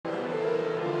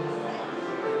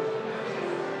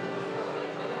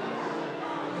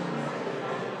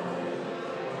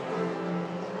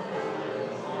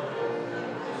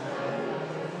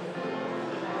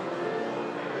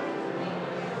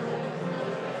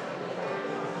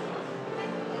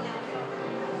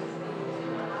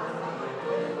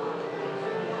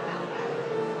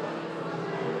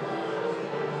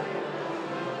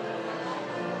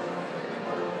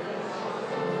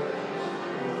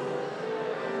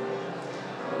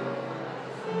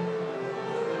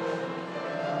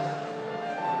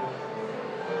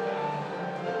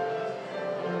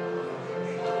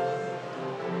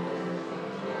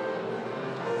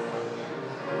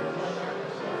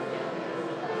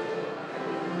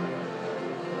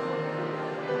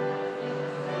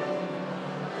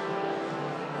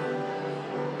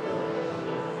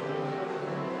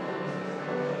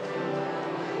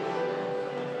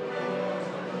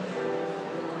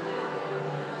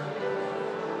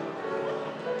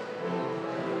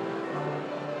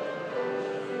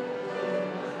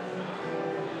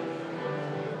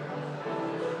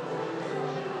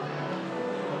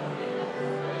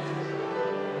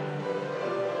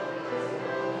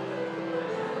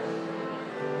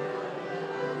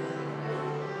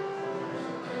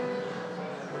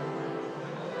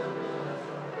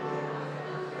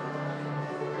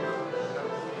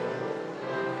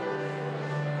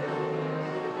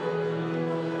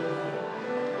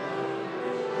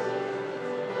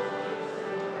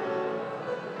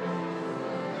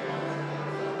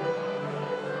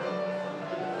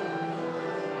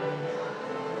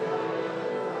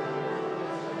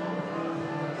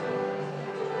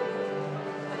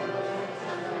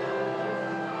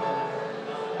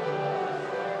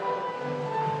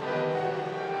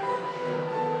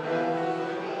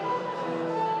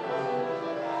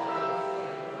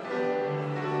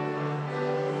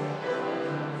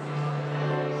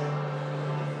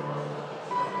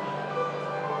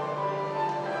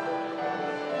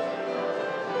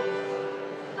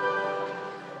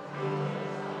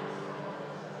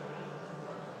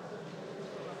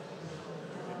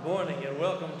morning and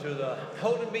welcome to the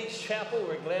Holden Beach Chapel.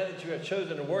 We're glad that you have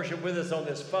chosen to worship with us on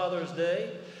this Father's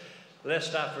Day.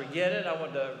 Lest I forget it, I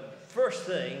want to first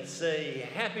thing say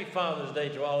Happy Father's Day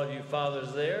to all of you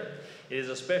fathers there. It is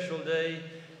a special day,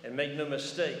 and make no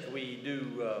mistake, we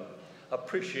do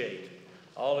appreciate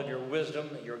all of your wisdom,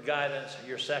 your guidance,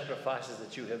 your sacrifices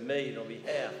that you have made on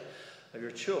behalf of your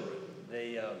children.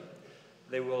 They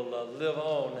will live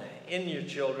on in your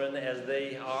children as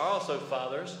they are also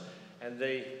fathers, and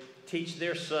they teach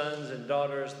their sons and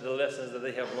daughters the lessons that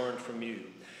they have learned from you.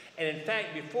 And in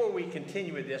fact, before we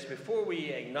continue with this, before we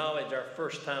acknowledge our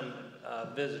first-time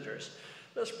visitors,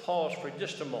 let's pause for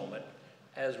just a moment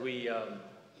as we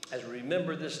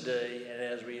remember this day and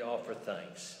as we offer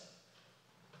thanks.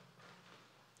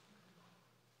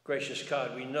 Gracious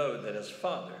God, we know that as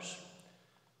fathers,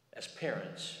 as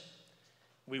parents,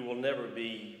 we will never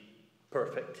be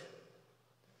perfect.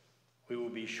 We will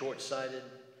be short-sighted.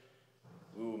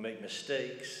 We will make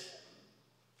mistakes.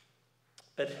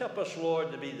 But help us,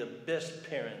 Lord, to be the best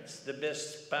parents, the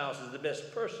best spouses, the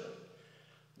best person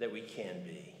that we can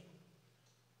be.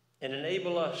 And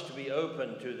enable us to be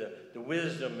open to the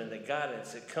wisdom and the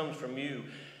guidance that comes from you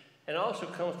and also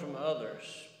comes from others.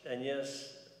 And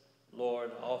yes,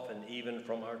 Lord, often even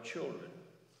from our children.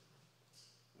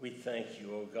 We thank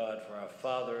you, O God, for our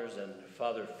fathers and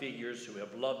father figures who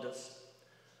have loved us,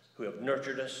 who have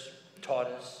nurtured us, taught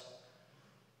us.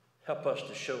 Help us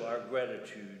to show our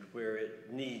gratitude where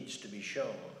it needs to be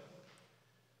shown.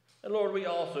 And Lord, we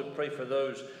also pray for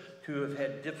those who have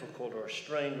had difficult or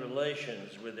strained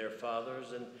relations with their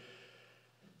fathers and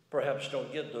perhaps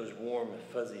don't get those warm,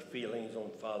 fuzzy feelings on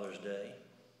Father's Day.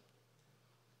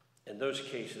 In those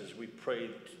cases, we pray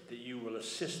that you will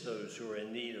assist those who are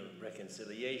in need of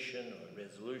reconciliation or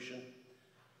resolution,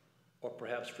 or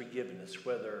perhaps forgiveness,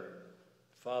 whether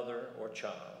father or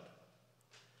child.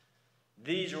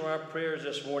 These are our prayers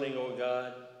this morning, O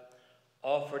God,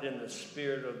 offered in the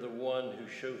spirit of the one who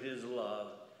showed his love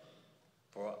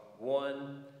for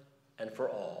one and for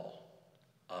all.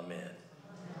 Amen.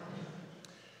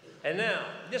 And now,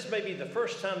 this may be the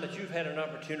first time that you've had an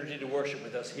opportunity to worship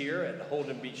with us here at the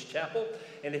Holden Beach Chapel.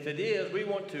 And if it is, we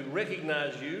want to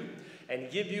recognize you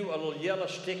and give you a little yellow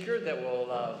sticker that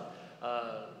will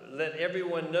let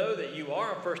everyone know that you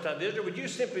are a first-time visitor. Would you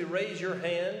simply raise your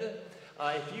hand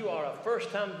if you are a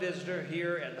first-time visitor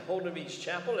here at the Holden Beach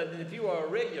Chapel? And if you are a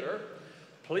regular,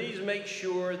 please make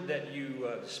sure that you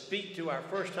speak to our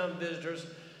first-time visitors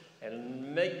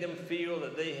and make them feel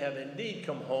that they have indeed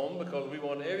come home, because we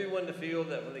want everyone to feel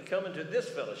that when they come into this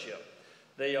fellowship,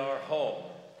 they are home.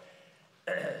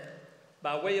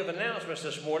 By way of announcements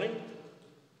this morning,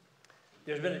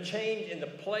 there's been a change in the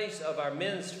place of our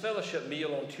men's fellowship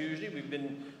meal on Tuesday. We've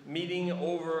been meeting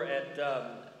over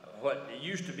at what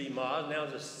used to be Ma's, now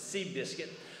it's a Seabiscuit.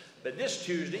 But this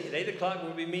Tuesday at 8 o'clock,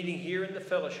 we'll be meeting here in the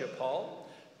fellowship hall.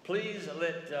 Please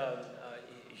let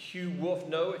Hugh Wolf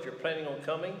know if you're planning on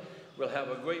coming. We'll have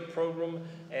a great program,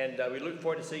 and we look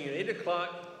forward to seeing you at 8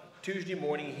 o'clock Tuesday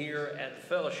morning here at the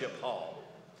fellowship hall.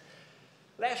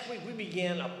 Last week we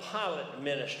began a pilot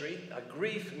ministry, a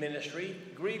grief ministry.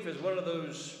 Grief is one of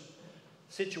those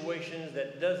situations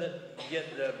that doesn't get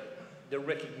the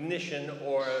recognition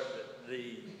or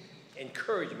the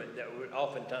encouragement that it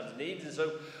oftentimes needs. And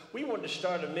so we wanted to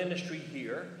start a ministry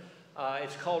here.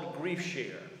 It's called Grief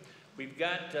Share. We've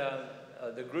got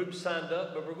the group signed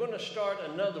up, but we're going to start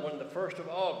another one the 1st of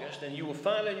August, and you will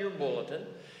find in your bulletin.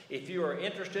 If you are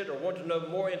interested or want to know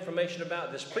more information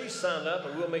about this, please sign up,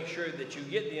 and we'll make sure that you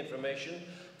get the information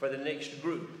for the next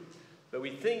group. But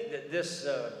we think that this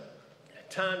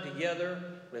time together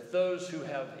with those who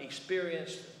have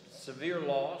experienced severe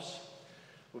loss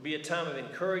will be a time of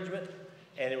encouragement,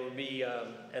 and it will be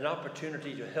an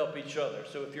opportunity to help each other.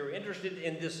 So if you're interested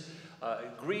in this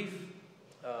grief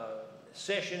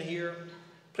session here,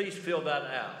 please fill that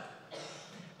out.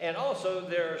 And also,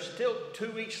 there are still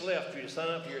 2 weeks left for you to sign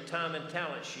up for your time and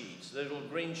talent sheets. Those little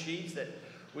green sheets that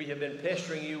we have been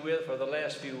pestering you with for the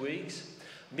last few weeks.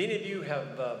 Many of you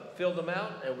have filled them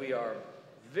out, and we are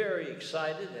very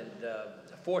excited and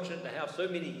fortunate to have so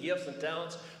many gifts and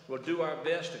talents. We'll do our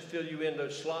best to fill you in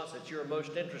those slots that you're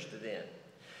most interested in.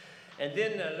 And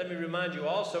then let me remind you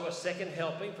also, a second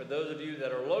helping. For those of you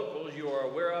that are locals, you are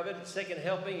aware of it. Second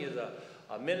helping is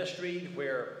a ministry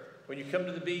where when you come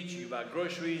to the beach, you buy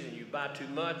groceries and you buy too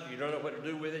much, you don't know what to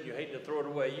do with it, you hate to throw it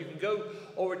away. You can go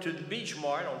over to the Beach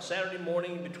Mart on Saturday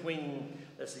morning between,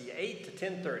 8 to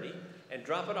 10:30 and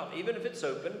drop it off, even if it's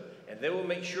open, and they will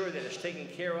make sure that it's taken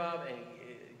care of and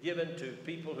given to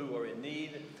people who are in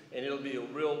need, and it'll be a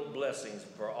real blessing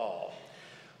for all.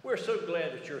 We're so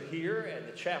glad that you're here at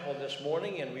the chapel this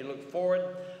morning, and we look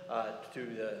forward to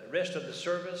the rest of the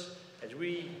service as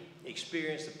we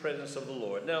experience the presence of the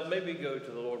Lord. Now, may we go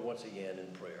to the Lord once again in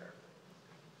prayer.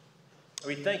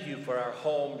 We thank you for our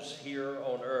homes here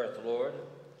on earth, Lord,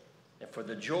 and for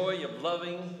the joy of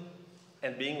loving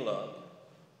and being loved.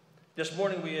 This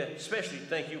morning, we especially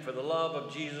thank you for the love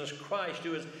of Jesus Christ,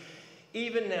 who is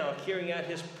even now carrying out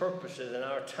his purposes in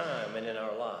our time and in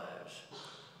our lives.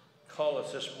 Call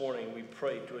us this morning, we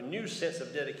pray, to a new sense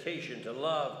of dedication to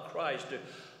love Christ, to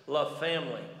love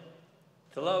family,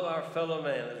 to love our fellow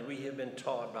man as we have been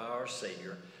taught by our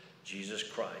Savior, Jesus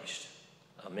Christ.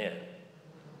 Amen.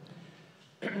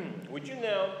 Would you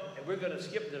now, and we're going to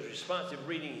skip this responsive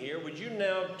reading here, would you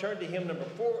now turn to hymn number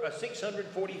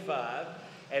 645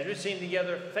 as we sing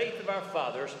together, Faith of Our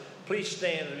Fathers. Please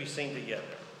stand as we sing together.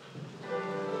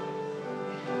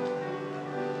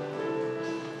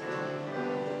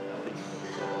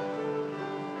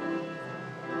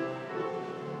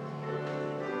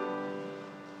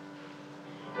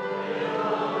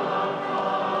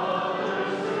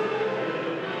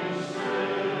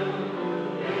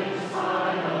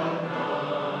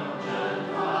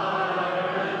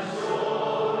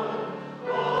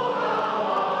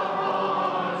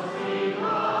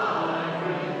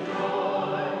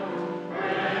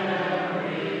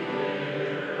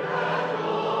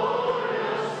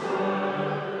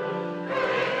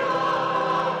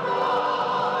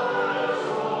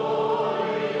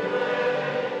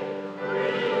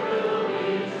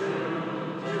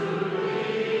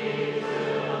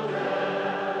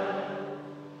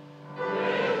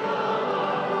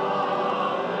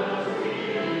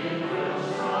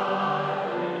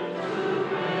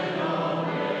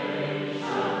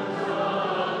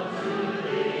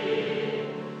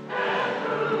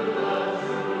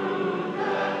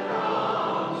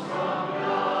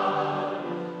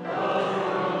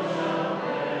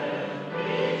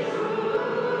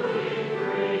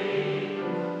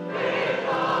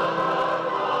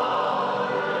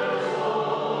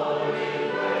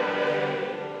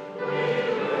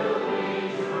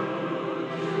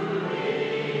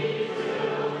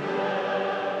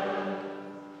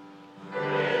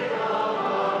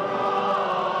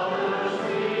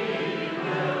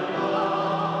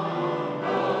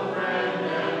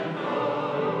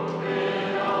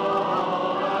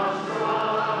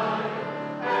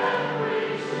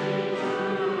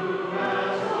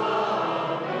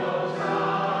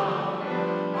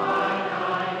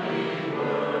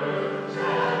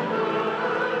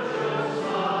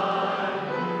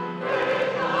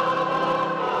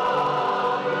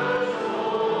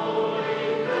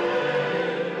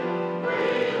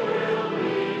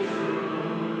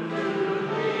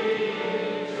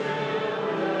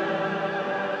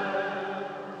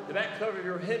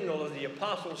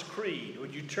 Apostles' Creed.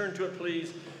 Would you turn to it,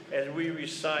 please, as we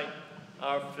recite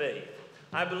our faith?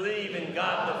 I believe in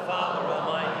God the Father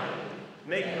Almighty,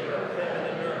 maker of heaven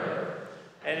and earth,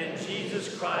 and in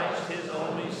Jesus Christ, his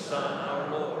only Son,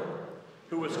 our Lord,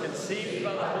 who was conceived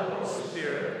by the Holy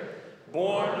Spirit,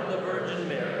 born of the Virgin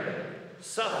Mary,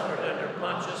 suffered under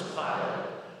Pontius Pilate,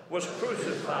 was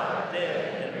crucified,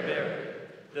 dead, and buried.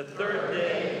 The third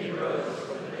day he rose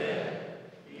from the dead.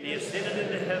 He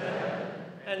ascended into heaven,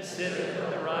 and sitteth at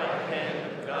the right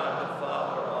hand of God the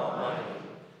Father Almighty.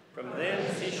 From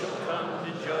thence he shall come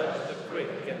to judge the quick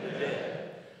and the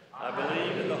dead. I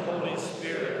believe in the Holy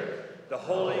Spirit, the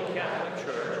Holy Catholic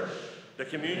Church, the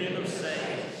communion of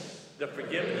saints, the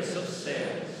forgiveness of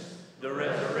sins, the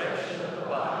resurrection of the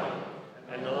body,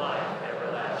 and the life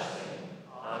everlasting.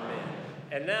 Amen.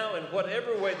 And now, in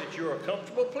whatever way that you are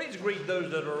comfortable, please greet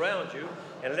those that are around you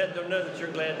and let them know that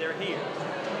you're glad they're here.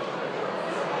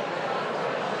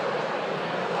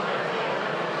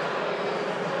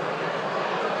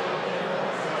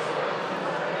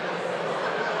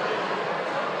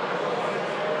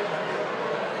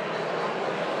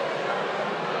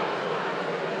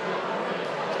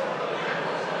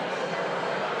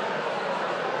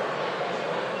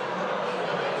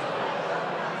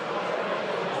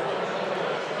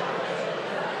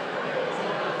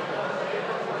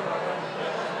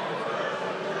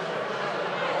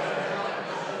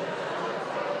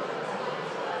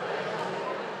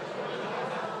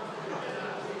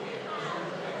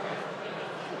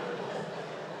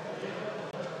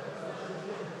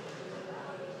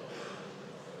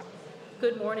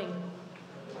 Good morning.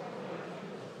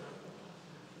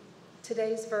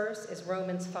 Today's verse is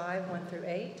Romans 5, 1 through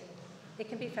 8. It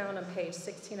can be found on page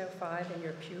 1605 in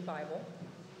your Pew Bible.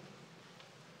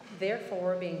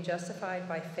 Therefore, being justified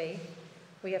by faith,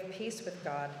 we have peace with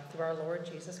God through our Lord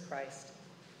Jesus Christ,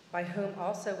 by whom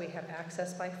also we have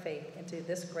access by faith into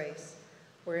this grace,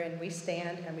 wherein we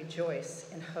stand and rejoice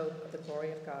in hope of the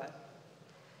glory of God.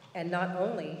 And not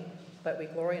only, but we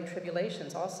glory in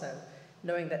tribulations also,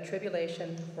 knowing that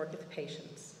tribulation worketh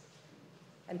patience.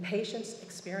 And patience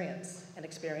experience, and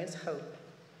experience hope.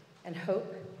 And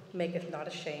hope maketh not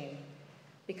ashamed,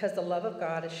 because the love of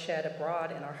God is shed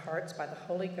abroad in our hearts by the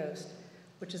Holy Ghost,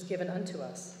 which is given unto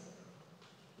us.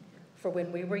 For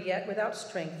when we were yet without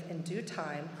strength, in due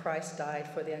time Christ died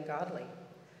for the ungodly.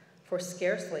 For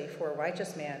scarcely for a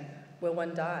righteous man will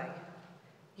one die,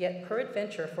 yet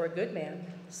peradventure for a good man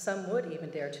some would even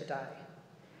dare to die.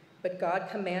 But God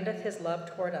commandeth his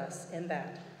love toward us, in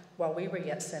that, while we were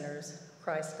yet sinners,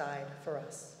 Christ died for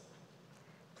us.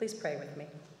 Please pray with me.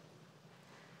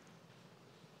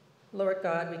 Lord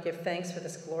God, we give thanks for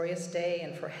this glorious day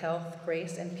and for health,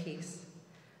 grace, and peace.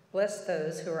 Bless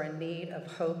those who are in need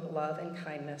of hope, love, and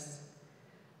kindness.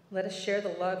 Let us share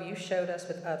the love you showed us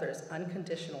with others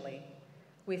unconditionally.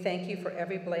 We thank you for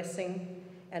every blessing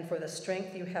and for the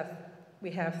strength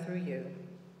we have through you.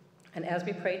 And as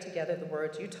we pray together the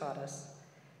words you taught us,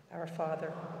 our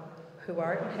Father, who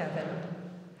art in heaven,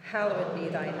 hallowed be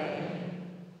thy name.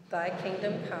 Thy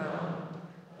kingdom come,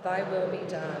 thy will be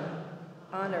done,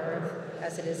 on earth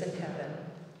as it is in heaven.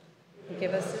 And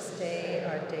give us this day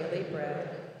our daily bread,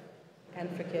 and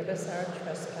forgive us our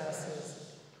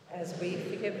trespasses, as we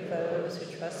forgive those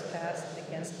who trespass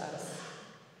against us.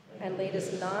 And lead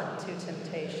us not to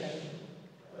temptation,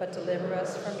 but deliver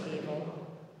us from evil.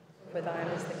 For thine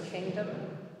is the kingdom,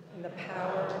 and the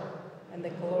power, and the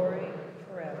glory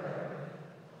forever.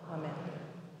 Amen.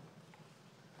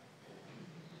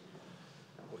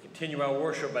 We'll continue our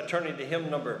worship by turning to hymn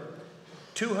number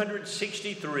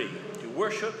 263, to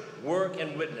worship, work,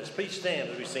 and witness. Please stand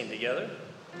as we sing together.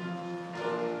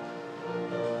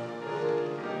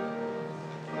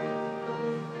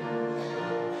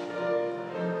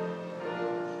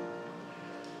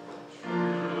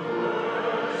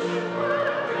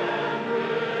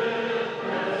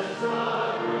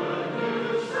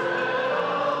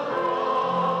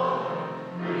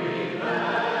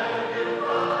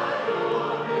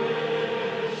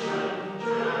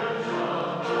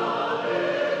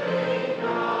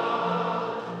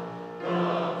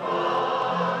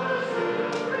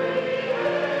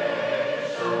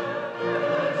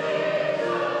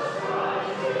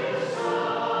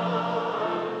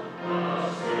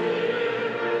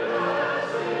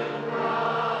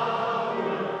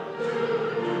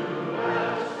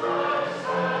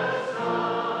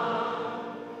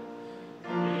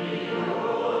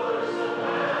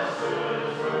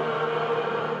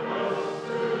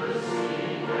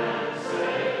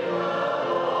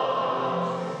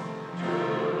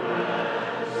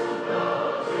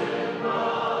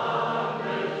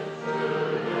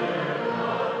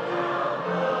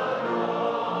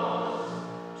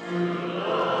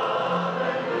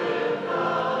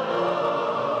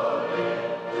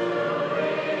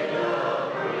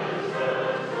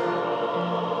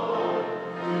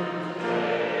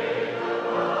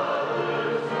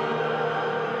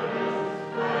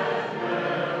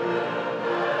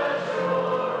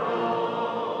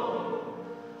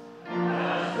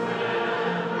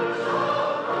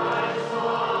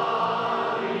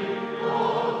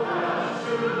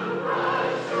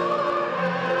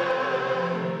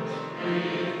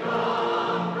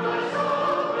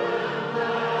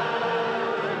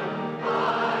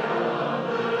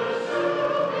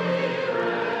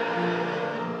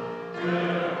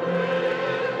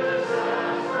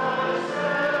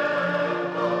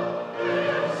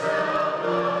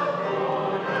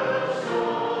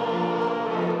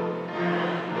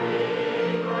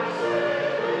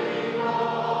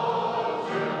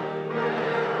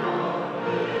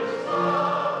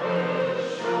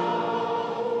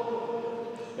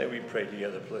 Pray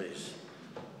together, please.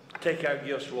 Take our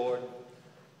gifts, Lord,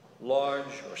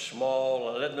 large or small,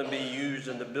 and let them be used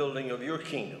in the building of your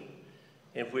kingdom,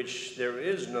 in which there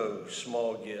is no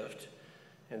small gift,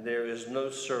 and there is no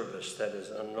service that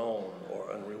is unknown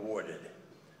or unrewarded.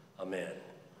 Amen.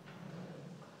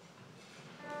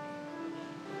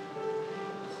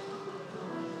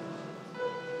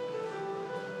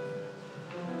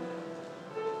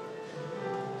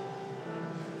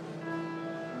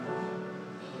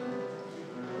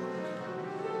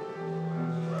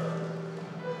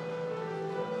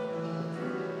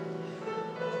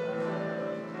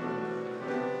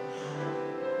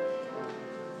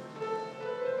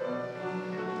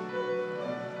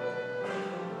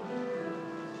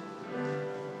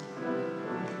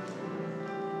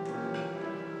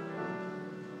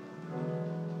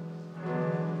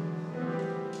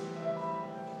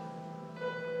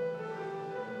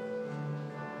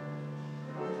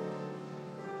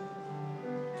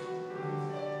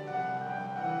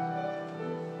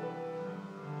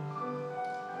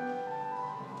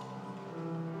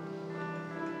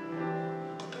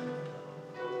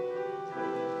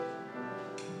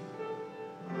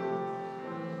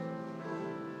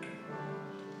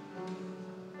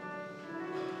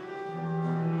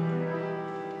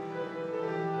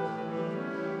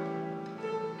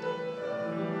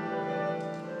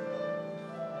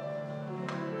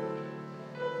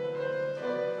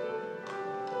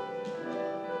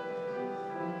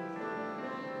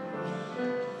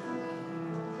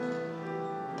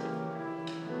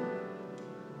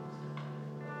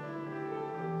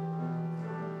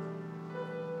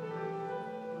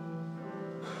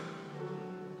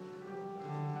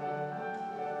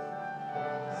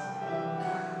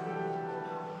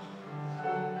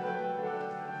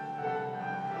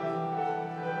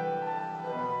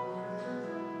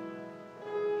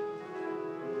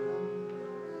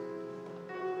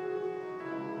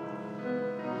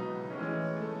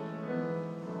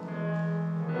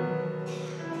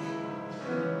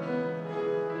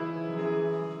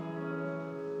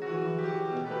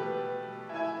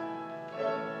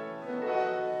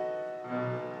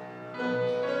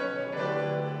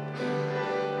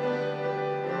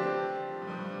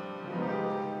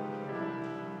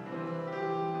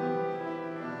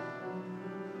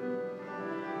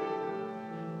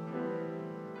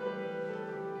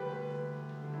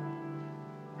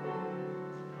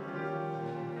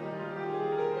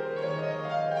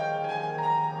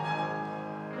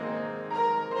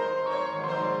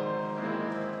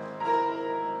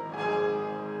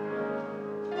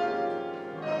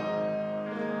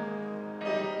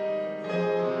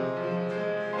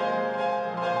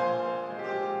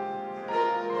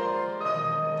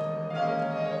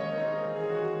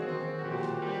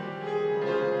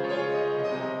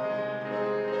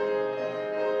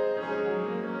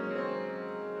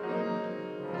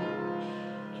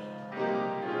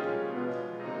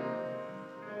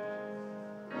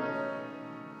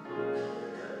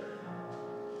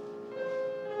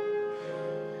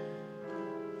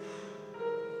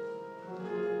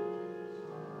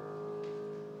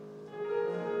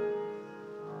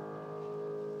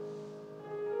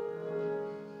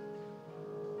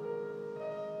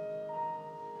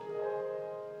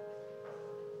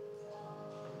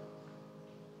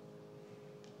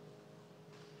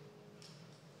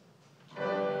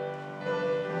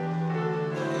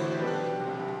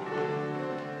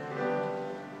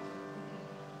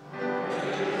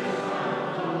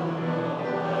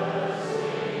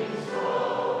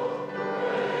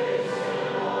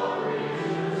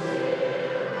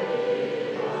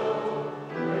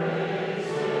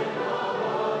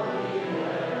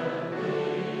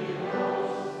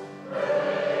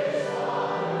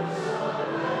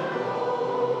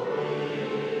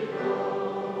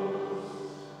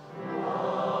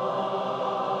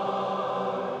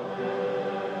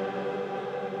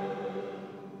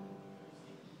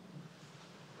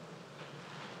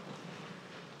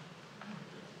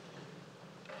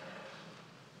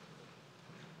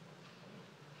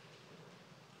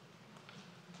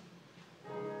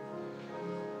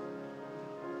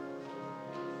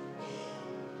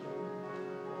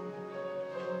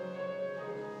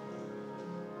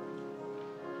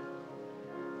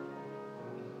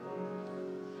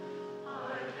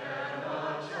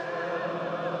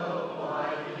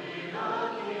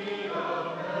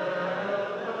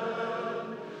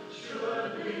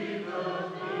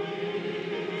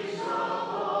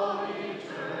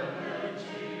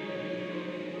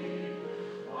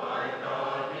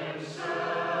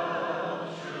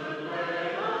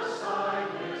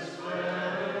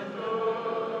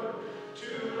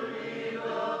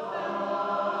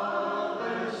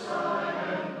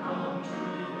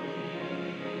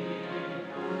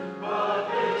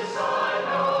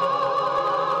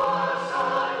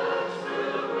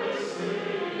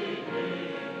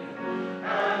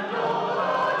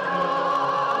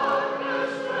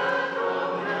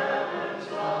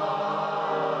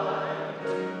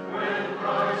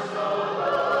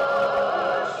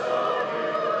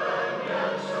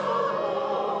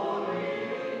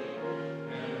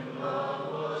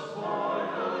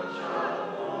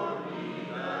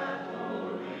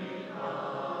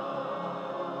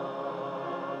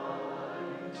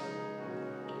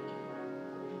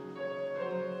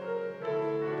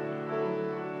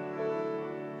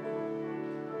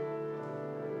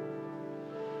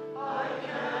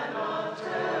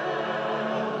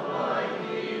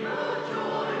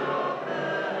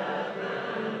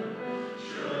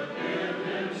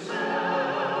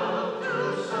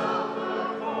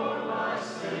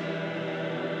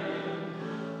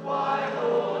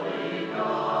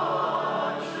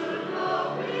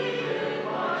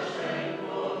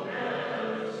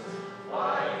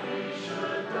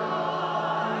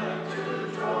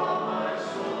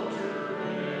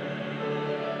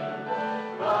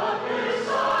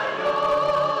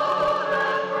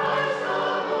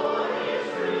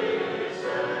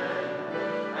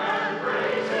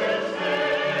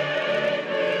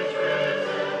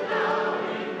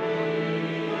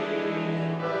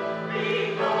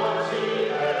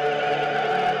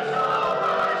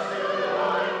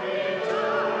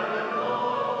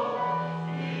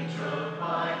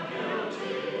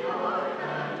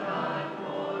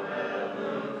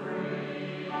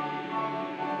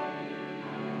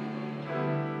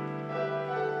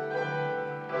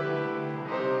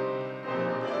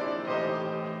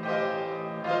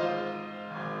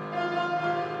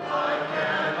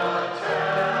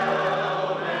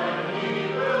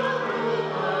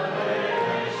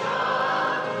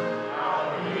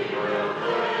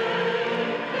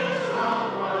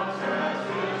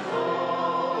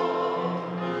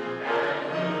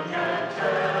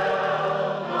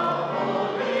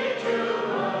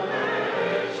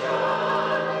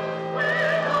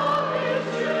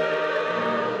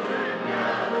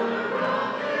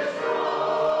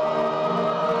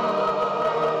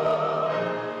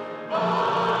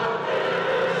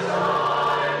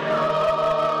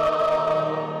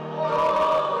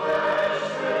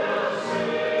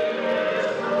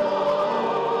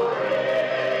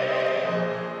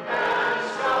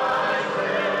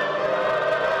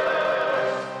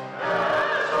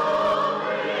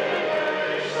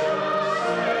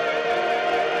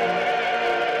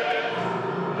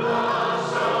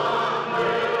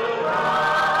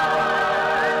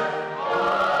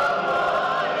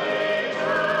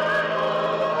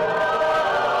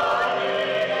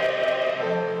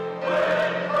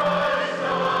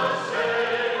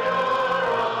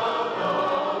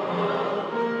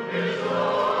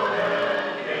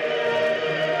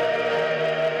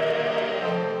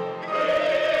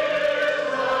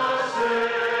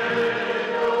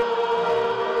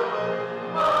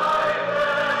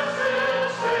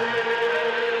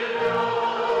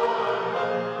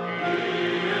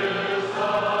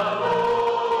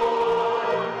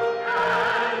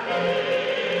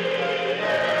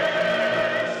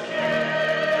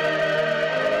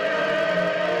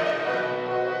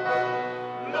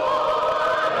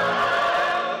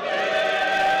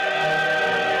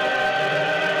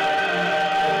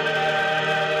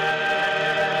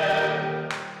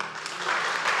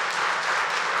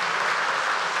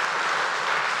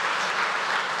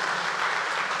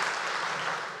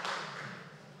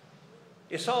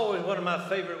 It's always one of my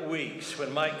favorite weeks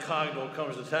when Mike Cogdill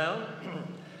comes to town.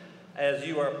 As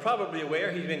you are probably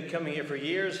aware, he's been coming here for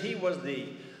years. He was the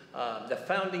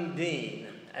founding dean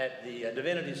at the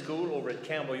Divinity School over at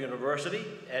Campbell University,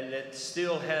 and it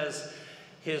still has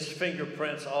his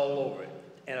fingerprints all over it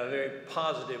in a very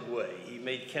positive way. He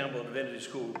made Campbell Divinity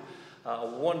School a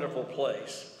wonderful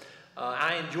place.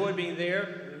 I enjoy being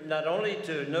there, not only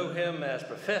to know him as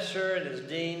professor and as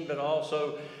dean, but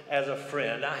also as a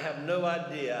friend. I have no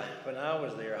idea when I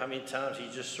was there how many times he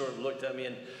just sort of looked at me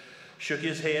and shook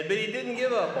his head, but he didn't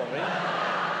give up on me.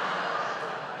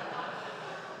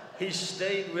 He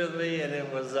stayed with me, and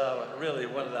it was really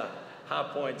one of the high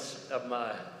points of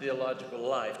my theological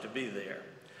life to be there.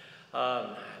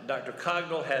 Dr.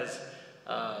 Cogdill has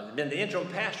been the interim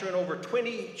pastor in over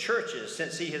 20 churches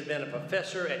since he has been a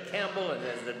professor at Campbell and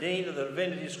as the dean of the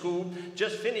Divinity School.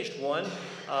 Just finished one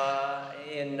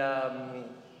in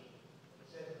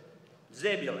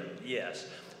Zebulon, yes.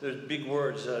 Those big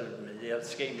words they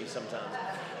escape me sometimes.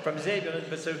 From Zebulon,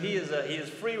 but so he is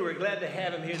free. We're glad to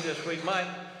have him here this week. Mike,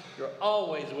 you're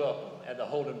always welcome at the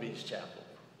Holden Beach Chapel.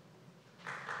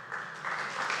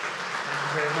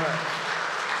 Thank you very much.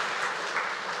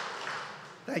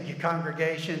 Thank you,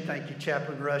 congregation. Thank you,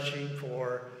 Chaplain Rushing,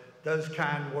 for those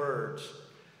kind words.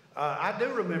 I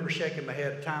do remember shaking my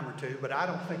head a time or two, but I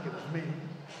don't think it was many.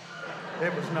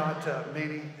 It was not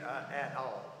many at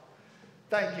all.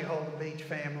 Thank you, Holden Beach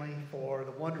family, for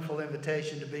the wonderful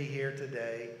invitation to be here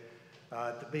today,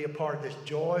 to be a part of this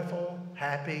joyful,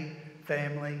 happy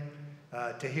family,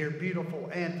 to hear beautiful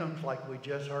anthems like we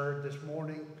just heard this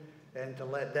morning, and to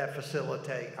let that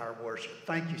facilitate our worship.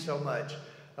 Thank you so much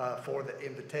for the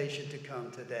invitation to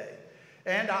come today.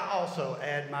 And I also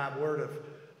add my word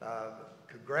of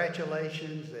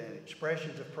congratulations and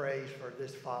expressions of praise for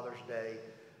this Father's Day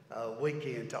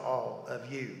weekend to all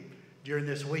of you. During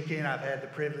this weekend, I've had the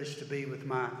privilege to be with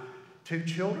my 2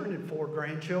 children and 4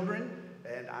 grandchildren,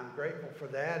 and I'm grateful for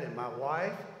that. And my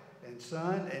wife and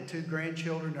son and 2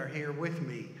 grandchildren are here with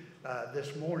me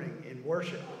this morning in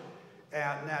worship.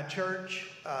 Now,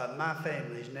 church, my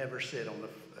family's never sat on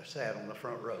the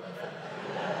front row before.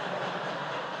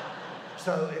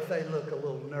 So if they look a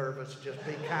little nervous, just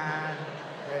be kind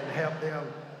and help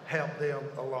them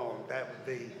along. That would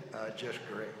be just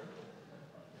great.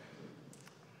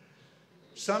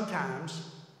 Sometimes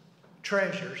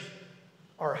treasures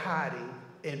are hiding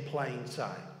in plain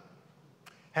sight.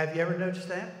 Have you ever noticed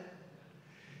that?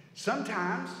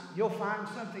 Sometimes you'll find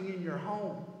something in your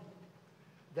home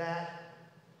that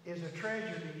is a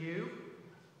treasure to you.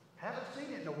 Haven't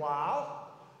seen it in a while.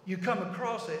 You come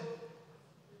across it.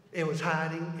 It was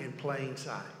hiding in plain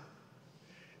sight.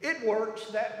 It works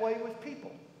that way with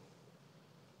people.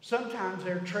 Sometimes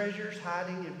there are treasures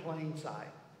hiding in plain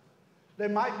sight. There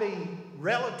might be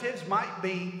relatives, might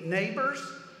be neighbors,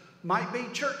 might be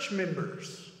church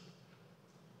members.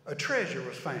 A treasure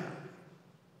was found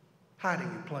hiding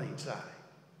in plain sight.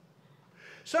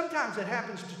 Sometimes it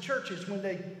happens to churches when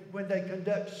they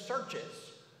conduct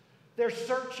searches. They're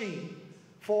searching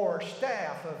for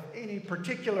staff of any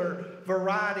particular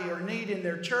variety or need in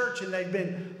their church, and they've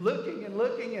been looking, and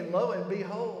lo and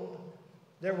behold,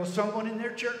 there was someone in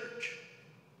their church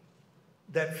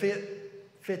that fit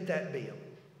that bill.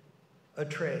 A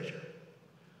treasure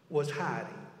was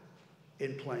hiding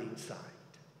in plain sight.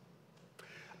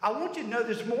 I want you to know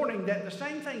this morning that the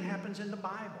same thing happens in the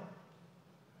Bible.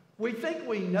 We think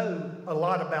we know a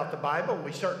lot about the Bible, and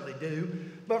we certainly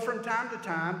do, but from time to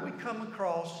time we come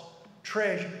across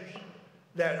treasures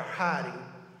that are hiding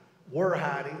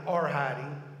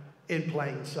in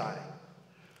plain sight.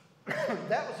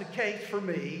 That was the case for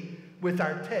me with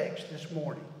our text this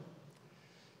morning.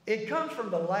 It comes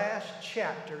from the last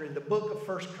chapter in the book of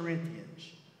 1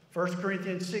 Corinthians. 1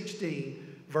 Corinthians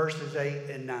 16, verses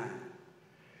 8 and 9.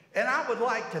 And I would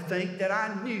like to think that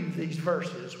I knew these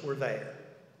verses were there.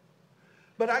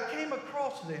 But I came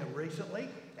across them recently,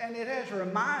 and it has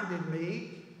reminded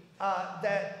me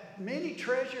that many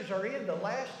treasures are in the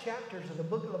last chapters of the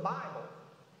book of the Bible.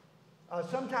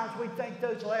 Sometimes we think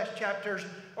those last chapters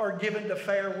are given to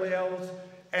farewells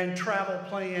and travel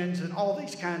plans and all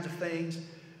these kinds of things.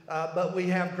 But we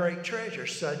have great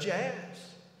treasures, such as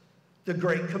the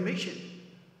Great Commission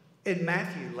in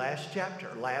Matthew, last chapter,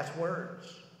 last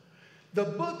words. The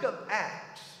book of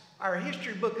Acts, our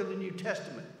history book of the New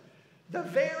Testament, the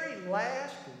very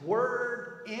last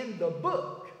word in the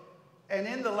book and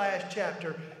in the last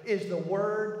chapter is the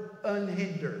word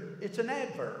unhindered. It's an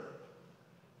adverb.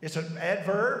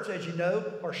 Adverbs, as you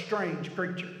know, are strange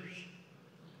creatures.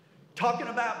 Talking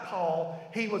about Paul,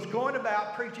 he was going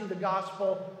about preaching the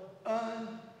gospel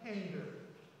unhindered.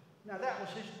 Now that was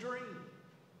his dream.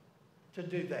 to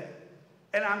do that.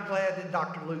 And I'm glad that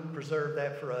Dr. Luke preserved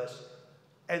that for us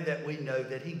and that we know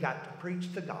that he got to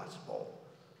preach the gospel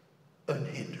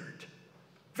unhindered.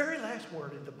 Very last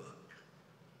word in the book.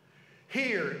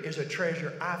 Here is a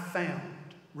treasure I found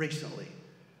recently.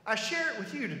 I share it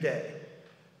with you today.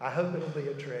 I hope it'll be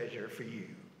a treasure for you.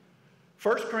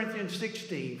 1 Corinthians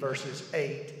 16, verses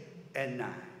 8 and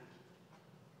 9.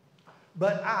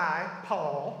 But I,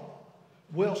 Paul,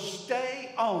 will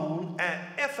stay on at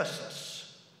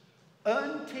Ephesus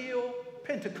until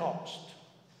Pentecost,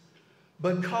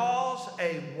 because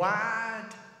a wide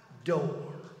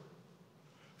door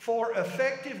for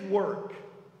effective work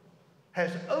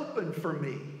has opened for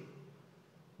me,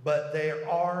 but there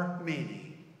are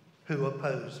many who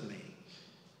oppose me.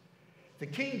 The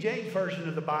King James Version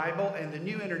of the Bible and the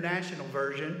New International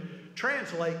Version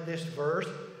translate this verse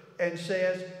and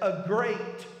says, a great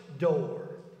door.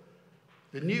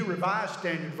 The New Revised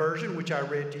Standard Version, which I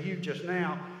read to you just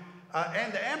now,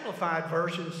 and the Amplified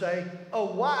Version say, a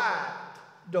wide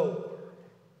door.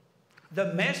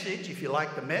 The Message, if you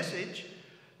like the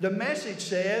Message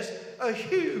says, a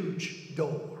huge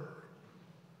door.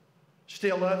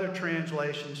 Still other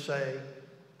translations say,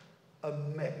 a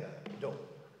mega door.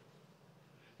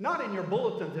 Not in your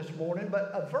bulletin this morning,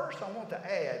 but a verse I want to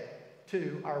add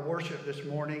to our worship this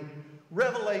morning,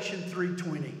 Revelation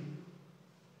 3:20.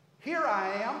 Here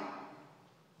I am.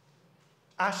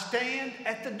 I stand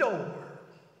at the door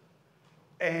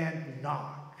and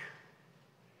knock.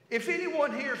 If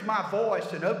anyone hears my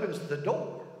voice and opens the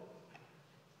door,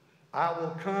 I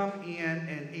will come in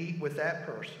and eat with that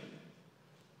person,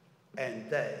 and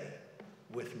they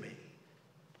with me.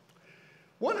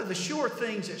 One of the sure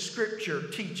things that Scripture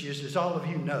teaches, as all of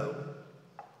you know,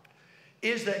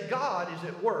 is that God is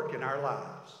at work in our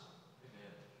lives.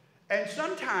 And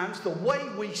sometimes the way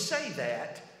we say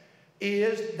that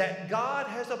is that God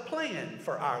has a plan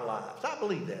for our lives. I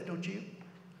believe that, don't you?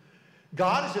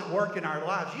 God is at work in our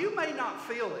lives. You may not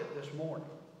feel it this morning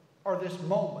or this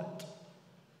moment,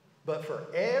 but for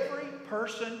every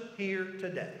person here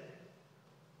today,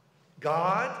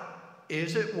 God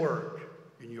is at work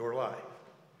in your life.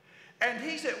 And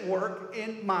He's at work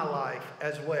in my life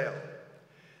as well.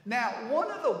 Now,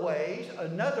 one of the ways,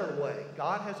 another way,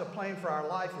 God has a plan for our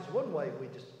life is one way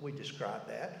we describe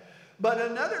that. But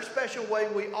another special way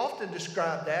we often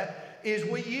describe that is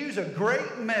we use a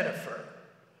great metaphor.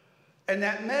 And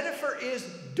that metaphor is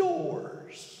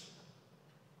doors.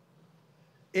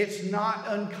 It's not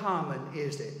uncommon,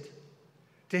 is it,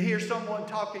 to hear someone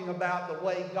talking about the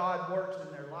way God works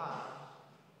in their lives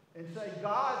and say,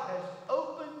 God has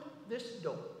opened this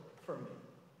door for me.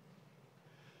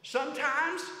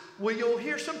 Sometimes you'll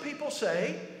hear some people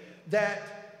say that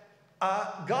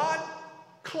God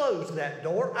closed that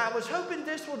door. I was hoping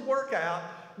this would work out,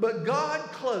 but God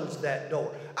closed that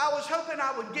door. I was hoping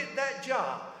I would get that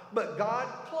job, but God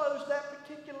closed that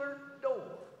particular door.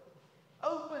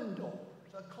 Open doors,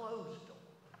 a closed door.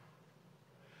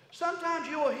 Sometimes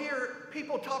you'll hear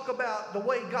people talk about the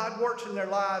way God works in their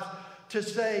lives to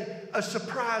say a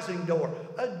surprising door.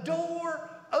 A door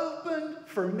opened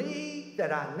for me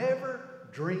that I never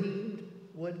dreamed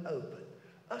would open.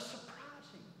 A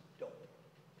surprising door.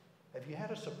 Have you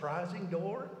had a surprising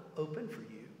door open for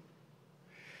you?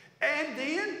 And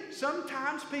then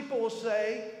sometimes people will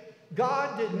say,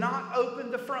 God did not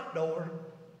open the front door,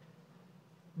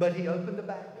 but He opened the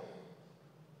back door.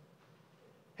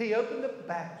 He opened the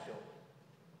back door.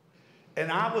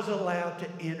 And I was allowed to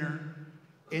enter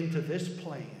into this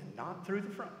plan, not through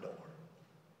the front door,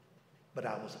 but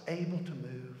I was able to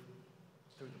move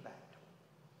through the back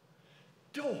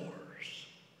door. Doors.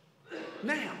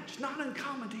 Now, it's not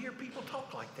uncommon to hear people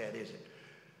talk like that, is it?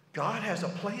 God has a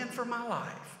plan for my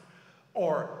life,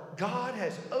 or God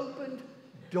has opened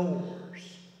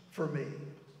doors for me.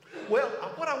 Well,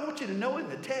 what I want you to know in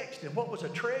the text, and what was a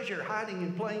treasure hiding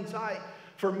in plain sight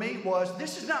for me, was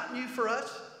this is not new for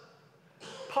us.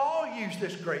 Paul used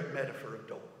this great metaphor of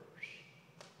doors.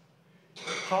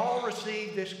 Paul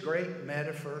received this great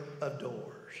metaphor of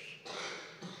doors,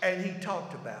 and he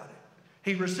talked about it.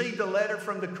 He received a letter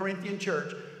from the Corinthian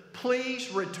church.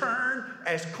 Please return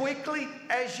as quickly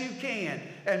as you can.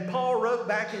 And Paul wrote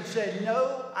back and said,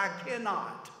 no, I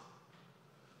cannot.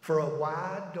 For a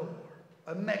wide door,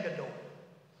 a mega door,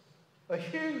 a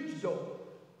huge door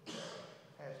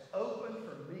has opened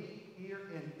for me here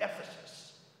in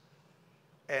Ephesus.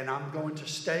 And I'm going to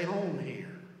stay home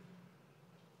here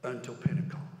until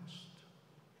Pentecost.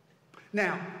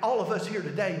 Now, all of us here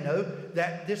today know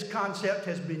that this concept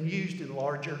has been used in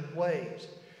larger ways.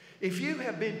 If you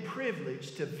have been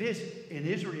privileged to visit in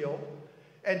Israel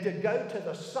and to go to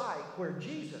the site where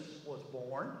Jesus was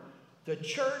born, The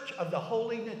Church of the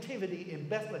Holy Nativity in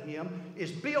Bethlehem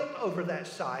is built over that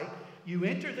site. You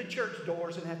enter the church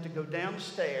doors and have to go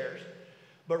downstairs.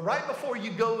 But right before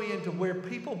you go into where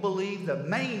people believe the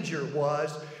manger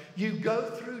was, you go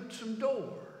through some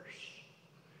doors.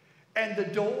 And the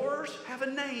doors have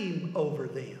a name over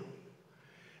them.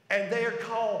 And they are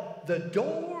called the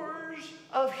Doors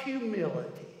of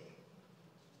Humility.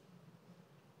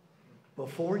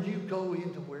 Before you go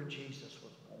into where Jesus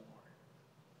was born,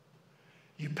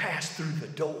 you pass through the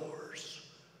doors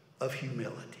of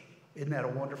humility. Isn't that a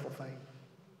wonderful thing?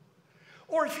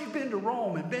 Or if you've been to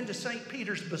Rome and been to St.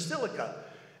 Peter's Basilica,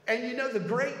 and you know the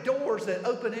great doors that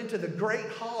open into the great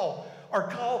hall are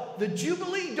called the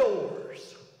Jubilee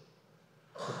doors.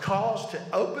 Because to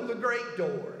open the great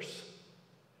doors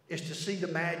is to see the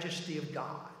majesty of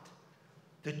God.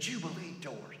 The Jubilee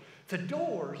doors. The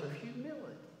doors of humility.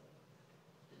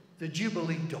 The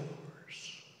Jubilee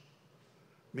doors.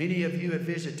 Many of you have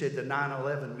visited the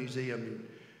 9/11 Museum in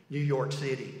New York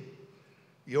City.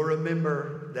 You'll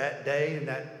remember that day and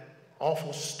that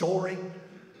awful story.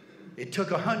 It took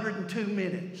 102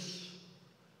 minutes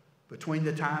between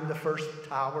the time the first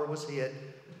tower was hit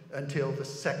until the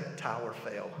second tower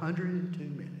fell. 102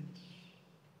 minutes.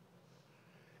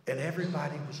 And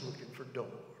everybody was looking for doors.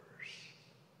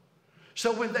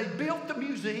 So when they built the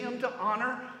museum to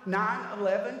honor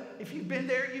 9/11, if you've been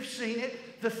there, you've seen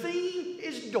it, the theme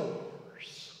is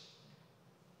doors.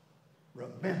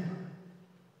 Remember,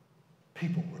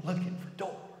 people were looking for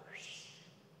doors.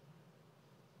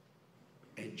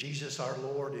 And Jesus our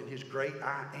Lord in his great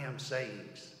I am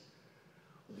sayings,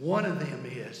 one of them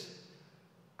is,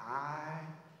 I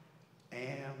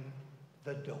am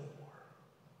the door.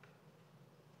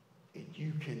 And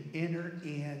you can enter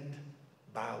in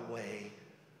by way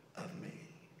of me.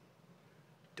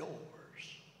 Doors.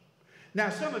 Now,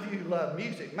 some of you who love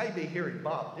music may be hearing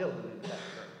Bob Dylan in the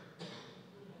background.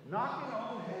 Knocking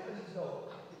on heaven's door.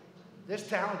 This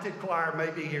talented choir may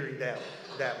be hearing that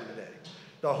one today.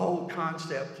 The whole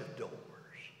concept of doors.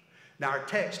 Now, our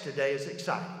text today is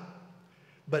exciting,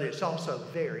 but it's also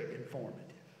very informative.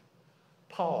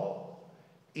 Paul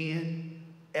in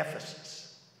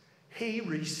Ephesus, he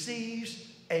receives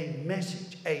a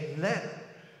message, a letter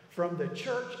from the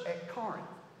church at Corinth,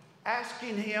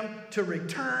 asking him to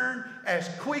return as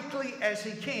quickly as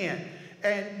he can.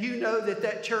 And you know that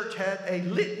that church had a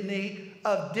litany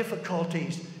of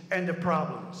difficulties and of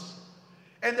problems.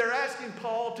 And they're asking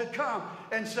Paul to come.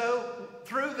 And so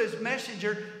through this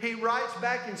messenger, he writes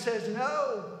back and says,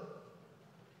 no,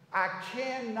 I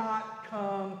cannot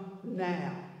come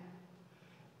now.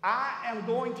 I am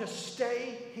going to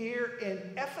stay here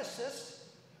in Ephesus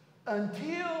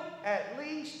until at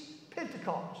least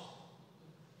Pentecost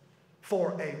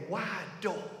for a wide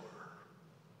door,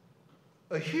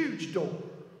 a huge door,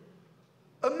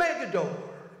 a mega door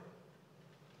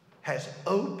has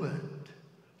opened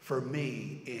for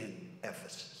me in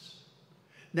Ephesus.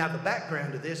 Now, the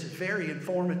background of this is very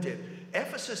informative.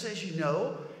 Ephesus, as you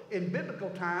know, in biblical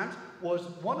times, was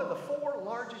one of the 4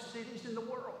 largest cities in the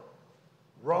world.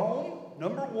 Rome,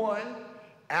 number 1,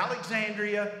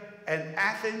 Alexandria, and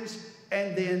Athens,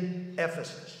 and then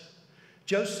Ephesus.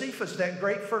 Josephus, that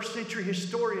great first century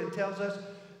historian, tells us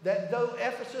that though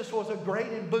Ephesus was a great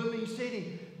and booming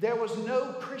city, there was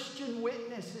no Christian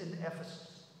witness in Ephesus.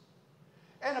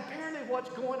 And apparently what's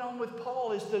going on with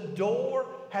Paul is the door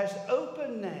has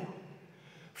opened now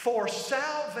for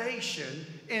salvation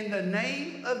in the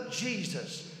name of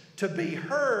Jesus to be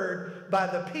heard by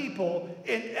the people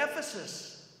in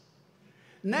Ephesus.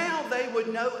 Now they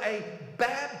would know a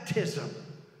baptism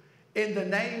in the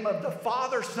name of the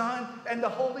Father, Son, and the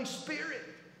Holy Spirit.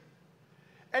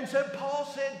 And so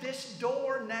Paul said this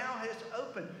door now has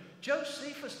opened.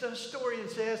 Josephus, the historian,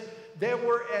 says there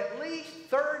were at least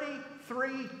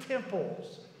 33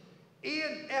 temples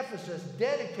in Ephesus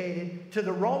dedicated to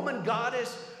the Roman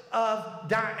goddess of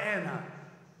Diana,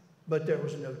 but there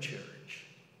was no church.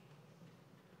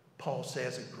 Paul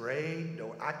says a great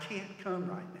door. I can't come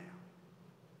right now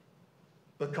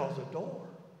because a door,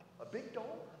 a big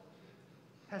door,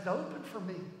 has opened for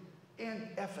me in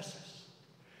Ephesus.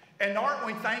 And aren't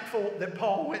we thankful that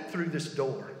Paul went through this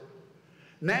door?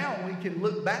 Now we can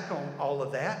look back on all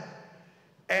of that,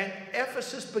 and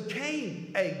Ephesus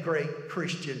became a great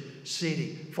Christian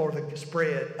city for the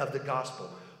spread of the gospel.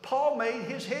 Paul made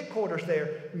his headquarters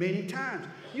there many times.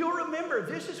 You'll remember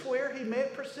this is where he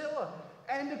met Priscilla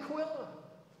and Aquila.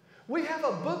 We have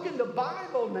a book in the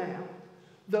Bible now,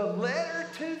 the letter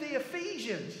to the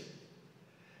Ephesians.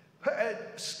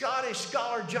 Scottish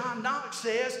scholar John Knox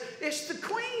says it's the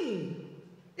queen.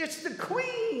 It's the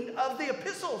queen of the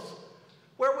epistles.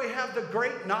 where we have the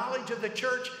great knowledge of the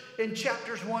church in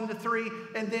chapters 1 to 3,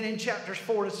 and then in chapters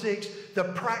 4 to 6, the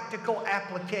practical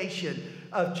application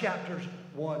of chapters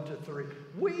 1 to 3.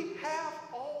 We have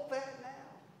all that now.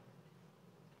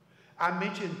 I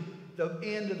mentioned the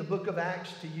end of the book of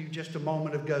Acts to you just a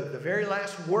moment ago. The very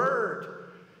last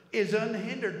word is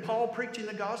unhindered. Paul preaching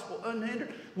the gospel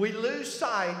unhindered. We lose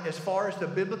sight, as far as the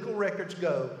biblical records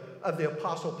go, of the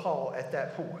Apostle Paul at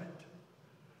that point.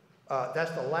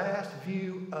 That's the last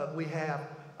view we have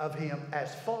of him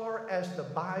as far as the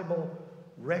Bible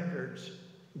records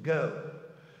go.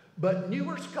 But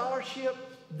newer scholarship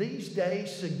these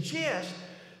days suggests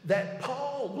that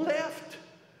Paul left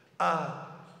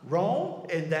Rome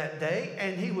in that day,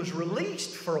 and he was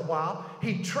released for a while.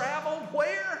 He traveled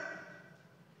where?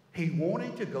 He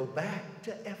wanted to go back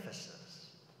to Ephesus.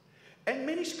 And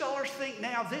many scholars think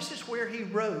now this is where he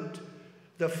wrote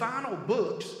the final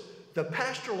books, the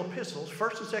pastoral epistles,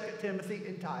 1st and 2nd Timothy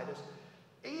and Titus,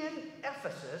 in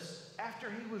Ephesus after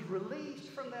he was released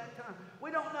from that time. We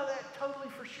don't know that totally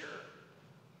for sure.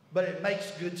 But it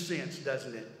makes good sense,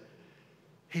 doesn't it?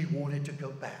 He wanted to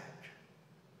go back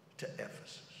to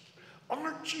Ephesus.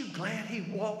 Aren't you glad he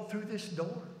walked through this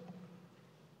door?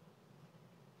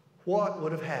 What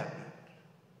would have happened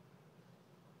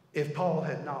if Paul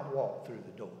had not walked through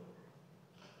the door?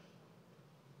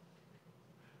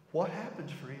 What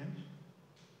happens, friends,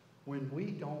 when we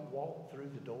don't walk through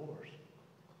the doors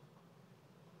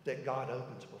that God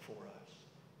opens before us?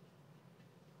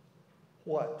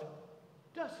 What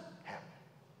doesn't happen?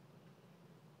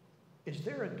 Is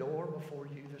there a door before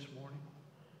you this morning?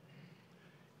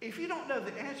 If you don't know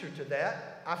the answer to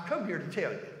that, I've come here to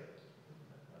tell you.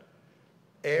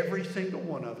 Every single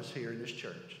one of us here in this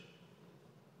church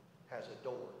has a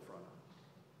door in front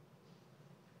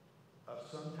of us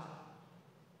of some type.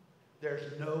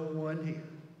 There's no one here,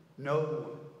 no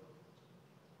one,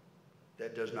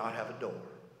 that does not have a door.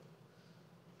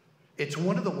 It's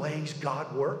one of the ways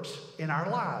God works in our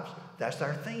lives. That's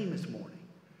our theme this morning.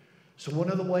 So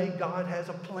one of the ways God has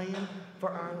a plan for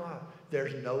our life.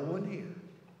 There's no one here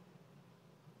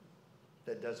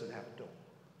that doesn't have a door.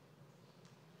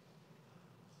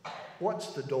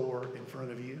 What's the door in front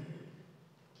of you?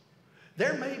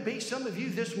 There may be some of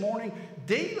you this morning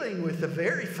dealing with the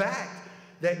very fact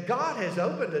that God has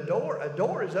opened a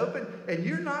door is open, and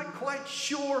you're not quite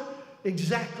sure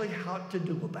exactly how to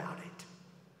do about it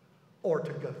or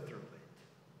to go through it.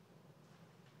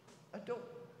 A door.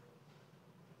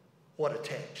 What a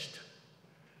text.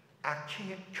 I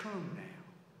can't come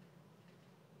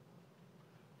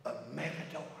now. A mega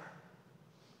door,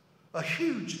 a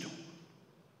huge door,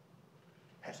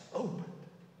 has opened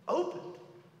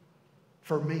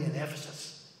for me in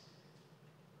Ephesus.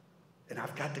 And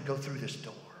I've got to go through this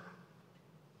door.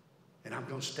 And I'm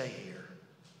going to stay here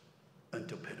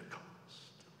until Pentecost.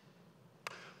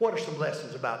 What are some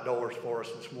lessons about doors for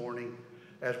us this morning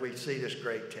as we see this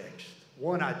great text?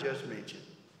 One I just mentioned.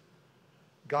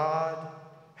 God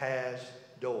has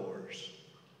doors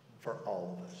for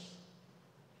all of us.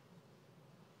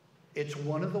 It's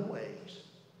one of the ways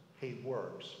he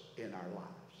works in our lives.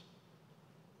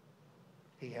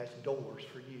 He has doors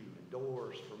for you and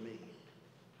doors for me.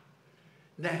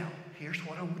 Now, here's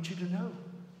what I want you to know.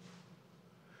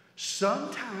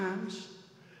 Sometimes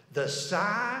the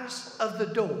size of the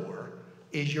door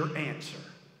is your answer.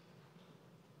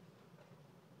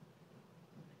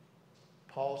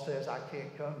 Paul says, I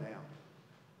can't come now.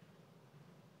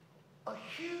 A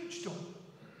huge door.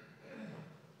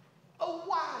 A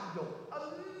wide door.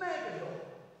 A mega door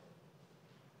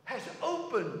has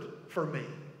opened for me.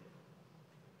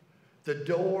 The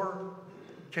door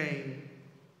came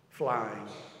flying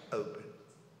open.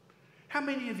 How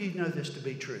many of you know this to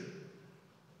be true?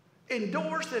 In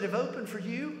doors that have opened for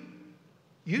you,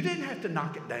 you didn't have to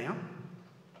knock it down.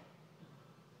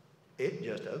 It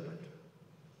just opened.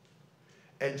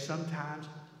 And sometimes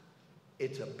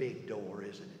it's a big door,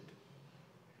 isn't it?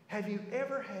 Have you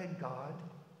ever had God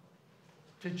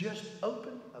to just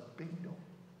open a big door?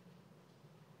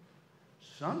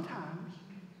 Sometimes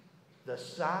the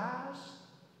size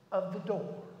of the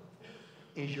door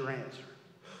is your answer.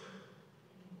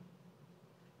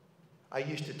 I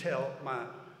used to tell my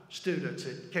students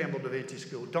at Campbell Divinity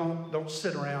School, don't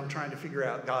sit around trying to figure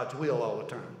out God's will all the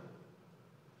time.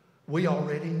 We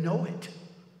already know it.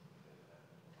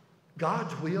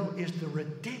 God's will is the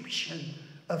redemption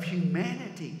of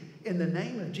humanity in the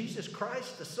name of Jesus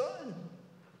Christ, the Son.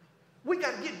 We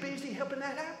got to get busy helping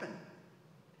that happen.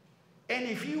 And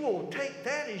if you will take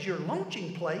that as your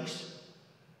launching place,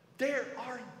 there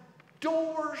are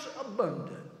doors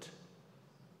abundant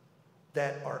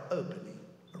that are opening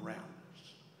around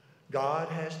us. God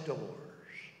has doors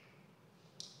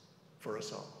for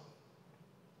us all.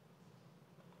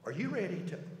 Are you ready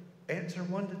to answer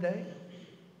one today?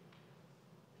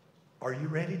 Are you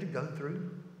ready to go through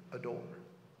a door?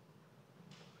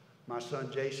 My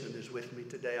son Jason is with me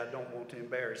today. I don't want to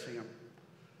embarrass him.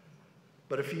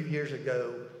 But a few years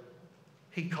ago,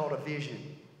 he caught a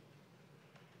vision.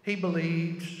 He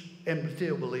believes, and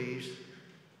still believes,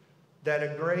 that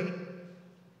a great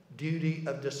duty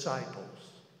of disciples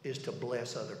is to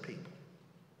bless other people.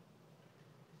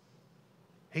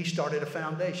 He started a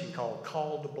foundation called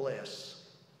Call to Bless.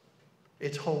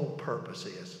 Its whole purpose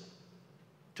is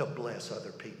to bless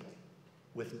other people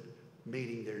with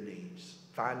meeting their needs,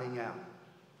 finding out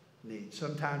needs.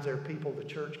 Sometimes there are people the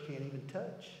church can't even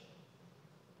touch.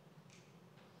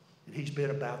 And he's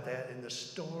been about that, and the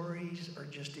stories are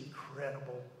just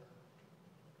incredible.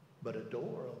 But a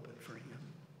door opened for him,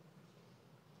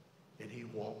 and he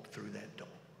walked through that door.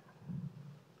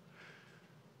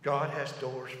 God has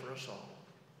doors for us all.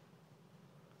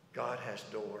 God has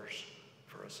doors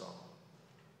for us all.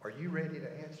 Are you ready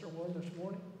to answer one this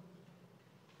morning?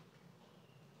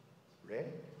 Ready?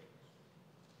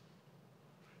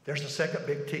 There's a second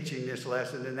big teaching in this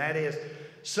lesson, and that is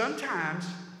sometimes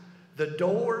the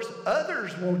doors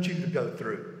others want you to go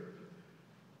through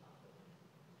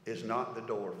is not the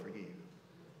door for you.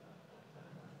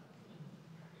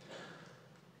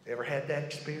 Ever had that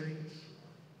experience?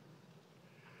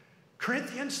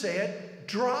 Corinthians said,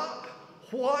 drop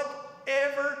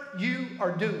whatever you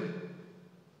are doing.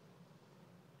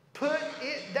 Put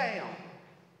it down.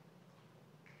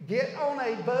 Get on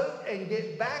a boat and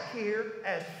get back here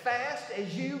as fast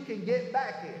as you can get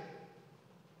back here.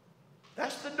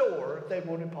 That's the door they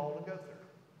wanted Paul to go through.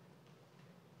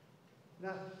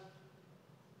 Now,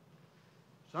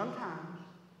 sometimes,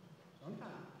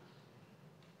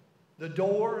 the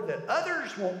door that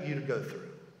others want you to go through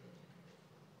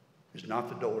is not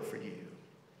the door for you.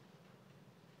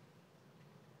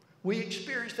 We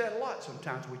experience that a lot.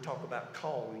 Sometimes we talk about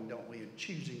calling, don't we, and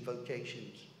choosing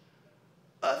vocations.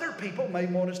 Other people may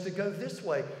want us to go this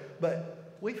way,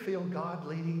 but we feel God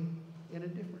leading in a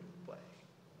different way.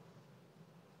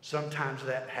 Sometimes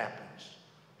that happens.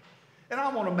 And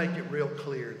I want to make it real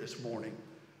clear this morning.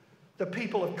 The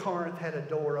people of Corinth had a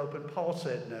door open. Paul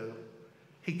said no.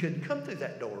 He couldn't come through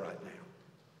that door right now.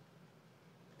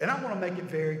 And I want to make it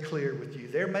very clear with you.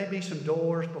 There may be some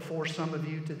doors before some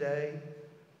of you today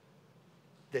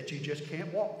that you just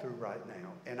can't walk through right now.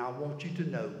 And I want you to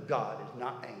know God is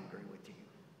not angry with you.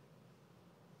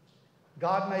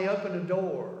 God may open a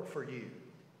door for you,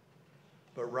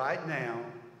 but right now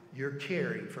you're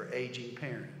caring for aging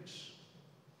parents.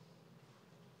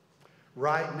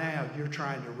 Right now you're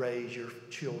trying to raise your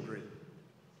children.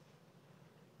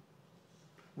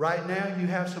 Right now you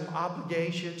have some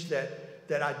obligations that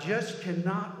I just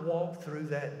cannot walk through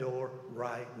that door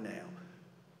right now.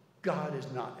 God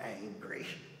is not angry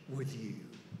with you.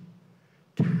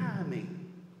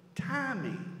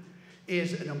 Timing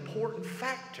is an important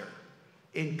factor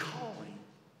in calling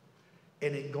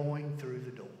and in going through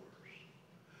the doors.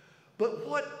 But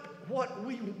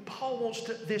Paul wants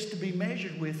this to be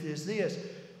measured with is this.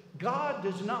 God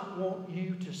does not want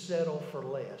you to settle for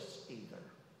less either.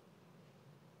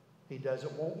 He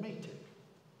doesn't want me to.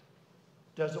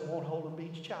 Doesn't want Holden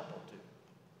Beach Chapel to.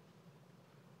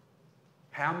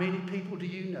 How many people do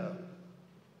you know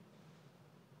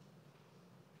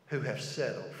who have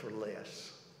settled for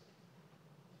less?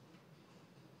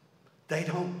 They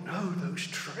don't know those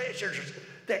treasures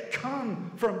that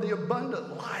come from the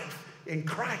abundant life in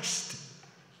Christ.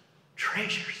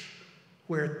 Treasures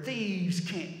where thieves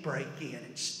can't break in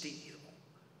and steal.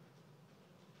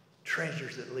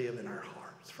 Treasures that live in our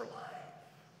hearts for life.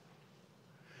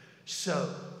 So,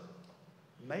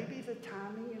 maybe the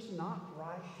timing is not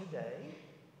right today,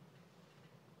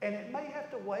 and it may have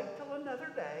to wait till another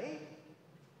day,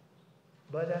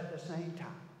 but at the same time,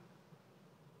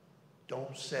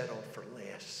 don't settle for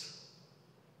less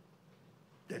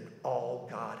than all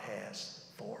God has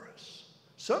for us.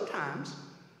 Sometimes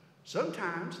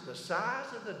the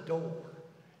size of the door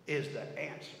is the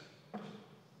answer.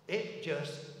 It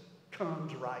just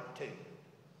comes right to you.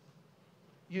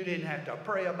 You didn't have to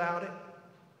pray about it.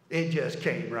 It just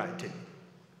came right to you.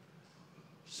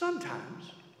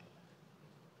 Sometimes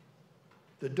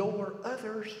the door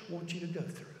others want you to go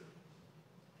through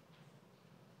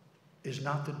is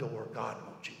not the door God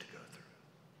wants you to go through.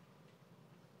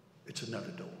 It's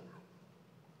another door,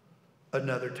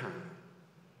 another time,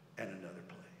 and another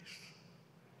place.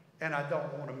 And I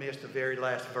don't want to miss the very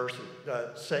last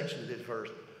section of this verse.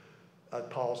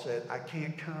 Paul said, I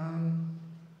can't come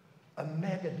A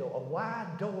mega door, a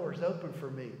wide door is open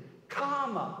for me,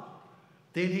 comma.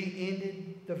 Then he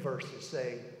ended the verses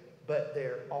saying, but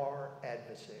there are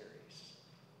adversaries.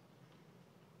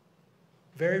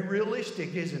 Very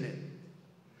realistic, isn't it?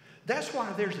 That's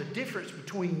why there's a difference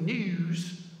between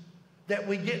news that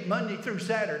we get Monday through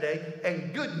Saturday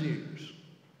and good news,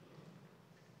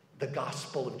 the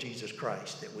gospel of Jesus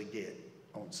Christ that we get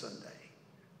on Sunday.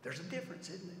 There's a difference,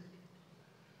 isn't there?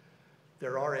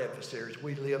 There are adversaries.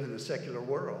 We live in a secular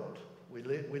world. We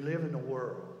live in a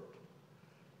world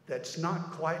that's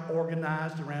not quite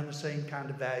organized around the same kind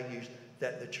of values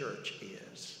that the church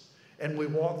is. And we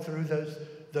walk through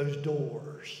those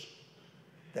doors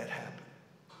that happen.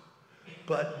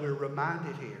 But we're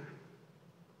reminded here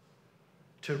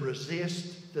to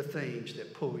resist the things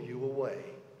that pull you away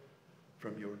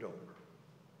from your door.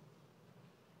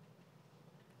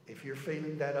 If you're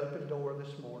feeling that open door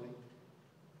this morning,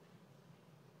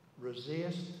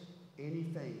 resist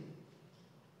anything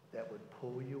that would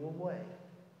pull you away.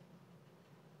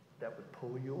 That would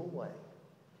pull you away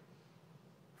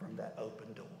from that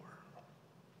open door.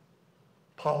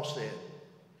 Paul said,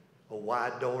 a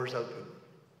wide door is open,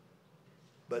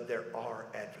 but there are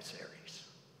adversaries.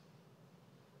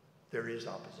 There is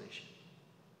opposition.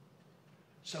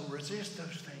 So resist those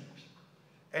things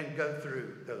and go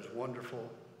through those wonderful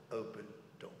open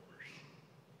doors.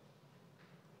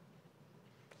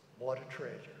 What a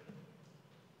treasure.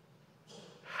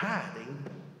 Hiding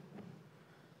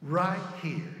right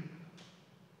here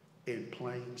in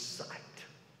plain sight.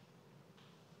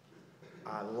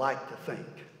 I like to think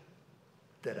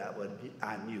that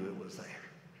I knew it was there.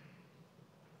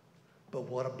 But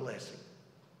what a blessing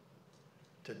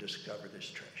to discover this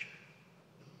treasure.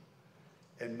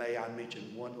 And may I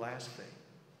mention one last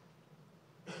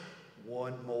thing.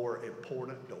 One more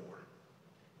important door.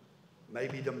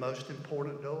 Maybe the most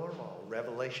important door of all.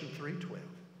 Revelation 3:12.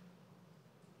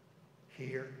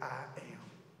 Here I am.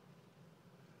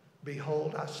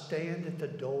 Behold, I stand at the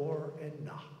door and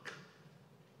knock.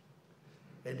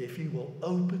 And if you will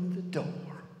open the door,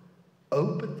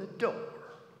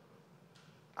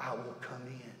 I will come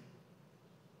in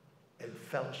and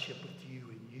fellowship with you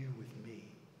and you with me.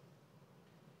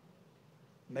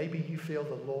 Maybe you feel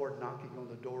the Lord knocking on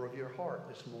the door of your heart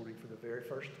this morning for the very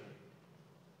first time.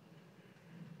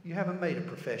 You haven't made a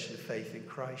profession of faith in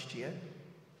Christ yet.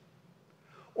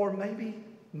 Or maybe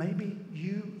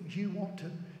you want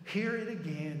to hear it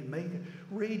again and make a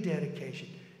rededication.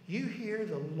 You hear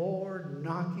the Lord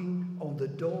knocking on the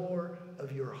door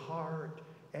of your heart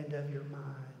and of your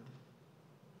mind.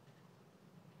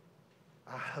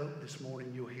 I hope this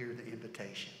morning you'll hear the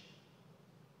invitation.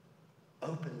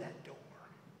 Open that door.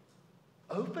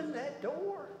 Open that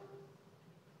door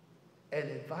and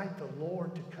invite the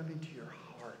Lord to come into your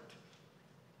heart.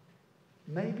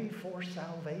 Maybe for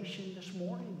salvation this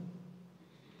morning.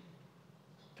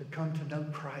 To come to know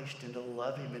Christ and to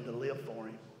love Him and to live for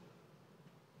Him.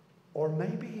 Or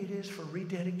maybe it is for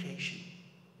rededication.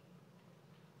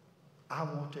 I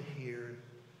want to hear,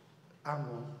 I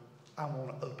want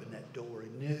to open that door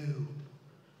anew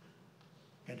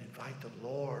and invite the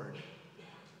Lord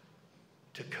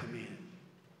to come in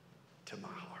to my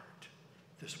heart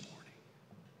this morning.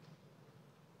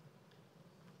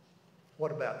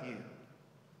 What about you?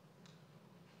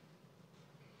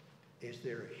 Is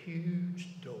there a huge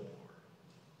door,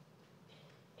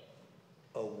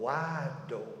 a wide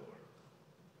door,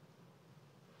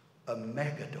 a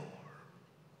mega door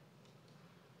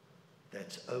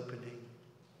that's opening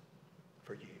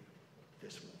for you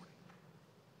this morning?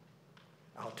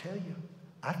 I'll tell you,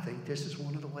 I think this is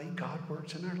one of the ways God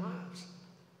works in our lives.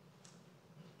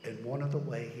 And one of the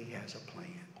ways He has a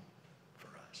plan for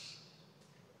us.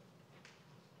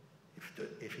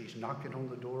 If He's knocking on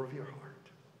the door of your heart,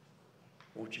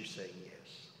 won't you say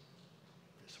yes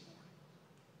this morning?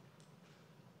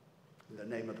 In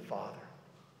the name of the Father,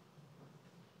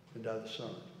 and of the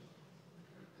Son,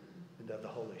 and of the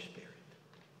Holy Spirit.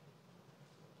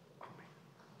 Amen.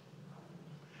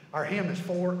 Our hymn is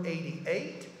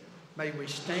 488. May we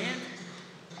stand.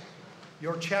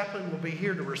 Your chaplain will be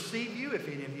here to receive you if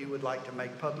any of you would like to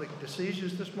make public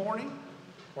decisions this morning,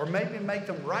 or maybe make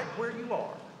them right where you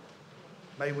are.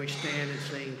 May we stand and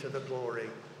sing to the glory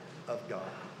of God.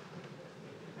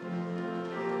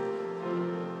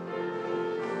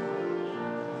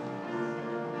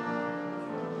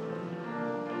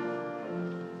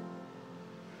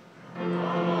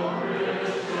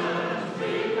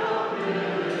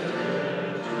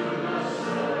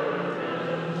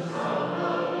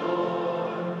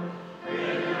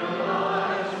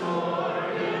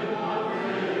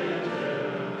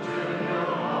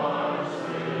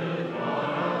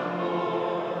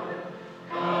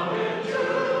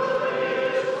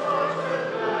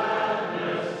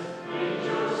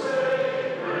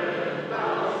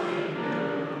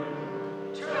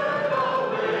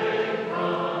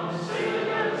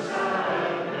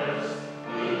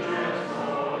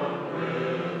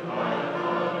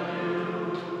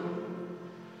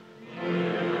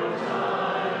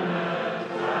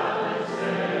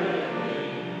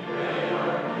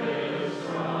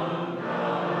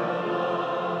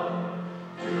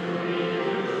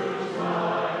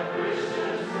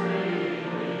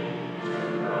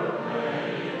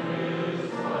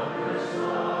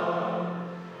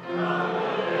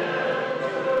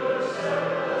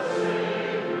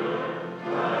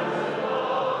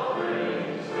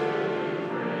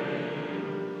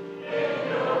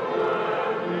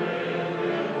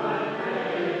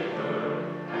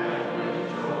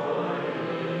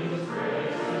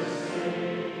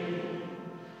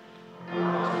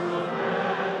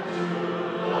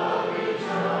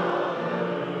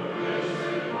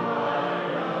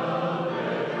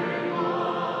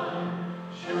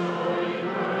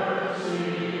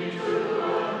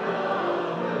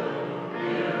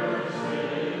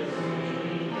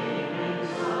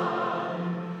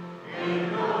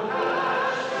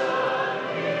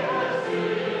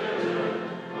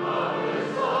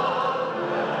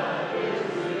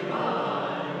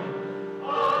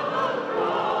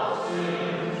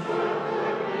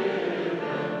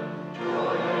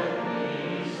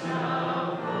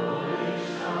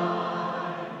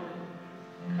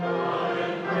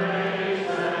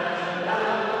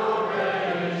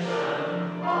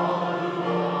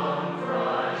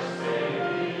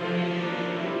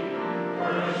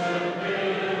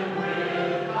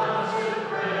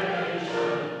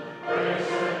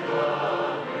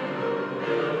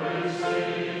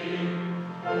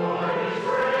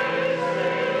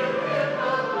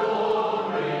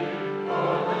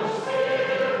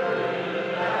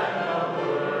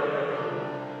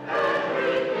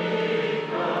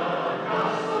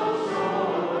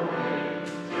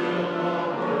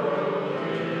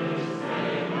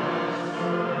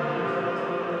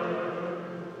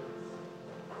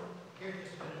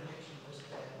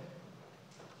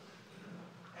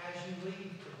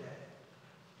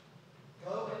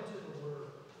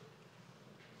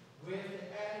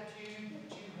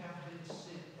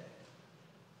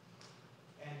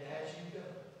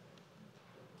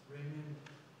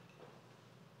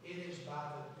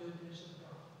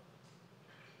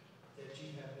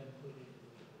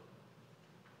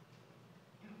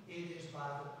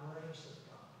 grace of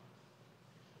God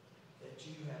that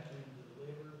you have been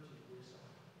delivered to this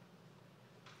hour.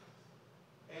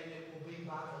 And it will be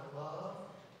by the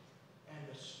love and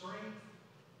the strength